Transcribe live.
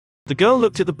The girl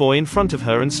looked at the boy in front of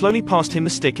her and slowly passed him the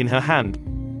stick in her hand.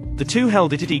 The two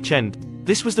held it at each end.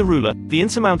 This was the ruler, the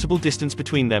insurmountable distance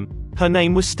between them. Her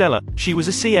name was Stella. She was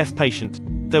a CF patient.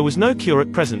 There was no cure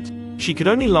at present. She could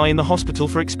only lie in the hospital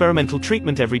for experimental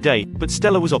treatment every day, but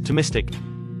Stella was optimistic.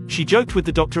 She joked with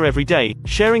the doctor every day,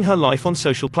 sharing her life on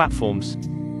social platforms.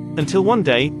 Until one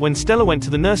day, when Stella went to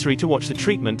the nursery to watch the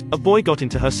treatment, a boy got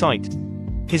into her sight.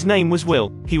 His name was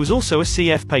Will. He was also a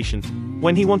CF patient.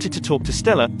 When he wanted to talk to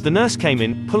Stella, the nurse came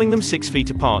in, pulling them 6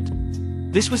 feet apart.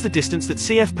 This was the distance that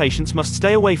CF patients must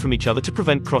stay away from each other to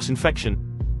prevent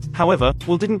cross-infection. However,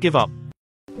 Will didn't give up.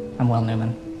 I'm Will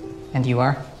Newman. And you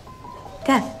are?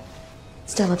 Beth.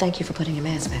 Stella, thank you for putting your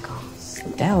mask back on.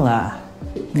 Stella.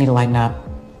 You need to lighten up.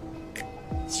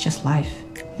 It's just life.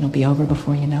 It'll be over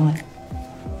before you know it.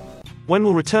 When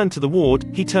Will returned to the ward,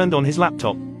 he turned on his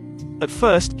laptop. At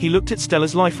first, he looked at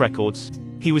Stella's life records.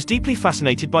 He was deeply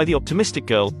fascinated by the optimistic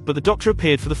girl, but the doctor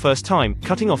appeared for the first time,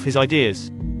 cutting off his ideas.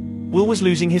 Will was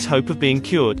losing his hope of being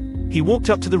cured. He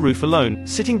walked up to the roof alone,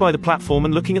 sitting by the platform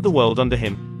and looking at the world under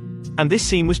him. And this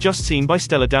scene was just seen by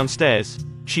Stella downstairs.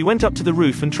 She went up to the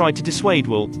roof and tried to dissuade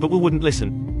Will, but Will wouldn't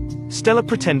listen. Stella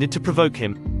pretended to provoke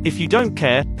him. If you don't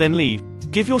care, then leave.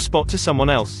 Give your spot to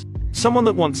someone else. Someone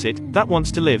that wants it, that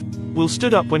wants to live. Will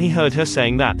stood up when he heard her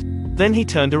saying that. Then he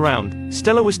turned around.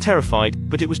 Stella was terrified,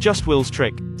 but it was just Will's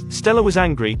trick. Stella was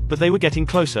angry, but they were getting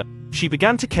closer. She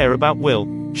began to care about Will.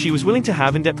 She was willing to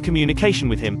have in-depth communication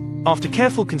with him. After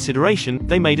careful consideration,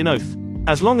 they made an oath.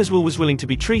 As long as Will was willing to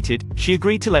be treated, she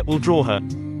agreed to let Will draw her.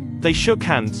 They shook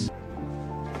hands.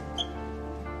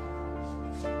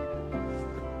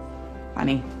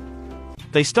 Honey.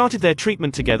 They started their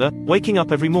treatment together, waking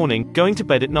up every morning, going to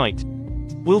bed at night.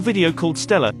 Will video called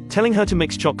Stella, telling her to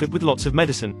mix chocolate with lots of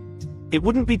medicine. It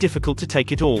wouldn't be difficult to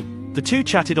take it all. The two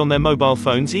chatted on their mobile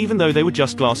phones even though they were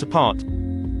just glass apart.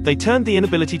 They turned the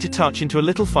inability to touch into a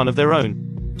little fun of their own.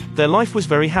 Their life was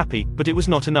very happy, but it was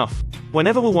not enough.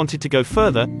 Whenever Will wanted to go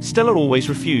further, Stella always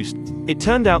refused. It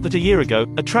turned out that a year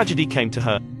ago, a tragedy came to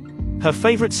her. Her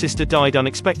favorite sister died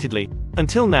unexpectedly.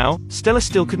 Until now, Stella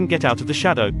still couldn't get out of the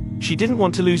shadow. She didn't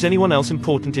want to lose anyone else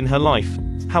important in her life.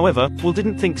 However, Will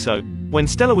didn't think so. When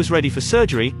Stella was ready for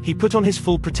surgery, he put on his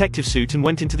full protective suit and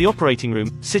went into the operating room,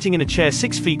 sitting in a chair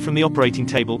 6 feet from the operating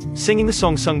table, singing the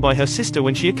song sung by her sister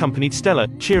when she accompanied Stella,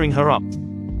 cheering her up.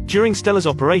 During Stella's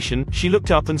operation, she looked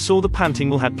up and saw the panting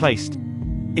Will had placed.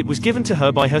 It was given to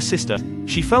her by her sister.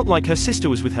 She felt like her sister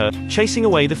was with her, chasing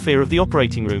away the fear of the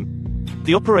operating room.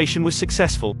 The operation was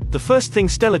successful. The first thing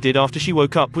Stella did after she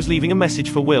woke up was leaving a message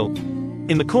for Will.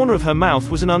 In the corner of her mouth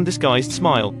was an undisguised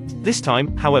smile. This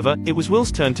time, however, it was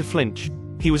Will's turn to flinch.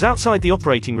 He was outside the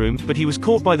operating room, but he was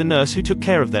caught by the nurse who took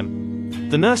care of them.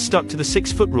 The nurse stuck to the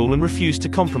 6-foot rule and refused to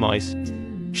compromise.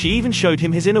 She even showed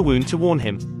him his inner wound to warn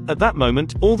him. At that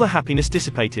moment, all the happiness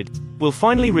dissipated. Will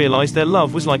finally realized their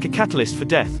love was like a catalyst for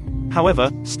death.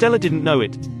 However, Stella didn't know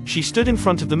it. She stood in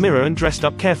front of the mirror and dressed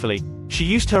up carefully. She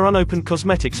used her unopened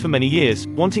cosmetics for many years,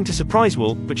 wanting to surprise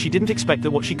Will, but she didn't expect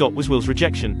that what she got was Will's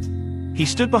rejection. He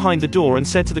stood behind the door and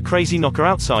said to the crazy knocker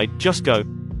outside, "Just go."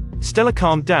 Stella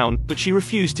calmed down, but she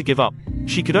refused to give up.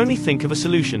 She could only think of a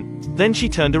solution. Then she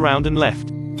turned around and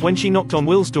left. When she knocked on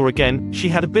Will's door again, she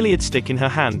had a billiard stick in her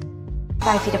hand.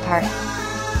 5 feet apart.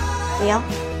 Will,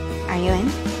 are you in?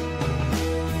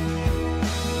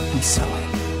 I'm so in.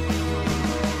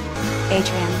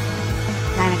 Atrium,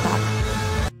 9 o'clock.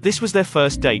 This was their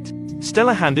first date.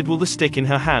 Stella handed Will the stick in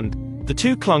her hand. The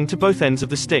two clung to both ends of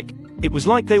the stick. It was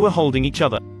like they were holding each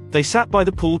other. They sat by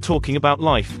the pool talking about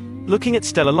life. Looking at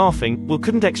Stella laughing, Will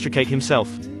couldn't extricate himself.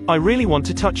 "I really want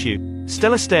to touch you."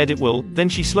 Stella stared at Will, then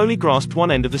she slowly grasped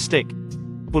one end of the stick.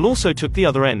 Will also took the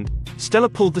other end. Stella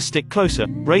pulled the stick closer,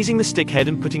 raising the stick head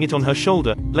and putting it on her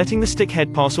shoulder, letting the stick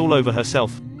head pass all over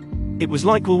herself. It was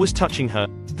like Will was touching her.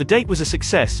 The date was a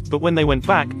success, but when they went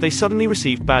back, they suddenly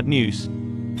received bad news.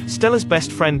 Stella's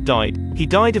best friend died. He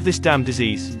died of this damn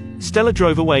disease. Stella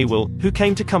drove away Will, who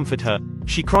came to comfort her.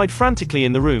 She cried frantically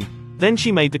in the room. Then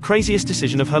she made the craziest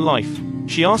decision of her life.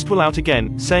 She asked Will out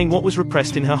again, saying what was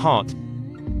repressed in her heart.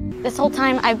 This whole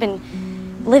time I've been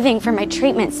living for my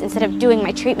treatments instead of doing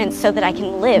my treatments so that I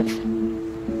can live.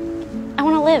 I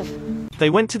want to live.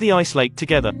 They went to the ice lake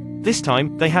together. This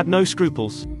time, they had no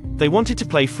scruples. They wanted to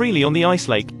play freely on the ice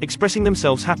lake, expressing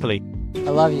themselves happily. I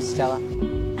love you, Stella.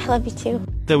 I love you too.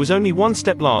 There was only one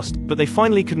step last, but they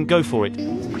finally couldn't go for it.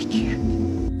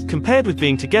 Compared with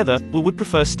being together, Will would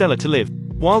prefer Stella to live.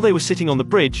 While they were sitting on the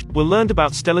bridge, Will learned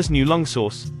about Stella's new lung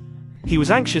source. He was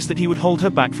anxious that he would hold her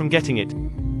back from getting it.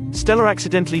 Stella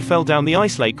accidentally fell down the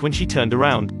ice lake when she turned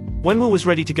around. When Will was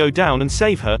ready to go down and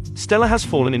save her, Stella has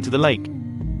fallen into the lake.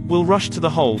 Will rushed to the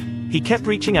hole. He kept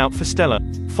reaching out for Stella.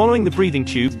 Following the breathing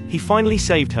tube, he finally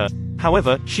saved her.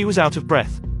 However, she was out of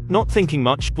breath. Not thinking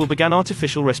much, Will began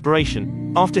artificial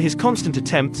respiration. After his constant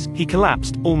attempts, he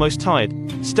collapsed, almost tired.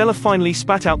 Stella finally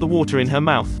spat out the water in her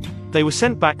mouth. They were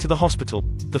sent back to the hospital.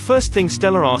 The first thing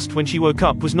Stella asked when she woke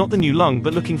up was not the new lung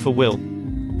but looking for Will.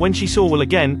 When she saw Will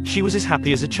again, she was as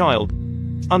happy as a child.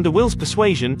 Under Will's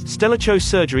persuasion, Stella chose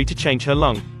surgery to change her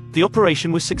lung. The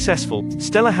operation was successful.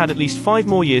 Stella had at least 5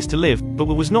 more years to live, but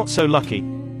Will was not so lucky.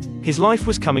 His life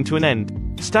was coming to an end.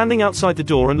 Standing outside the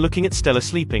door and looking at Stella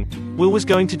sleeping, Will was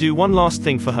going to do one last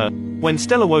thing for her. When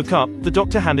Stella woke up, the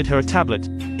doctor handed her a tablet.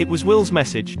 It was Will's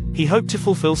message. He hoped to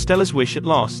fulfill Stella's wish at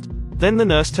last. Then the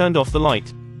nurse turned off the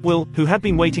light. Will, who had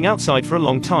been waiting outside for a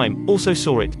long time, also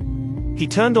saw it. He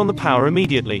turned on the power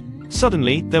immediately.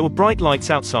 Suddenly, there were bright lights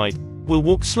outside. Will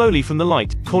walked slowly from the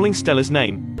light, calling Stella's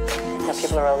name.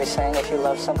 People are always saying if you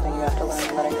love something, you have to learn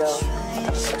to let it go. But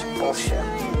that's such bullshit.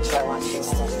 So I watched you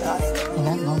almost die. In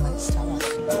that moment, Stella,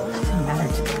 nothing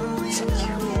mattered to me except you.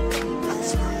 I'm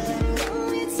sorry. I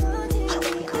don't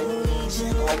want to go.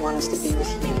 All I want is to be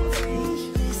with you.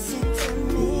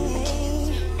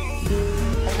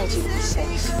 I need you to be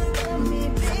safe.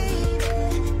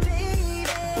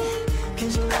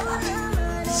 Because I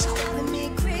love you so much.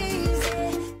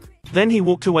 Then he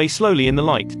walked away slowly in the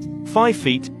light. 5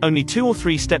 feet, only 2 or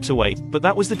 3 steps away, but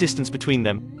that was the distance between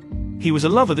them. He was a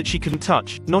lover that she couldn't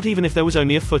touch, not even if there was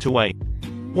only a foot away.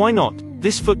 Why not?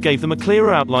 This foot gave them a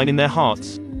clearer outline in their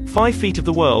hearts. 5 feet of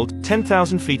the world,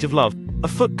 10,000 feet of love. A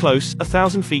foot close,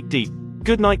 1,000 feet deep.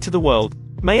 Good night to the world.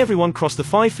 May everyone cross the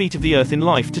 5 feet of the earth in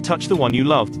life to touch the one you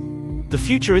love. The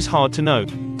future is hard to know.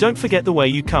 Don't forget the way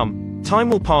you come. Time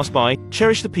will pass by,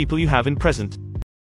 cherish the people you have in present.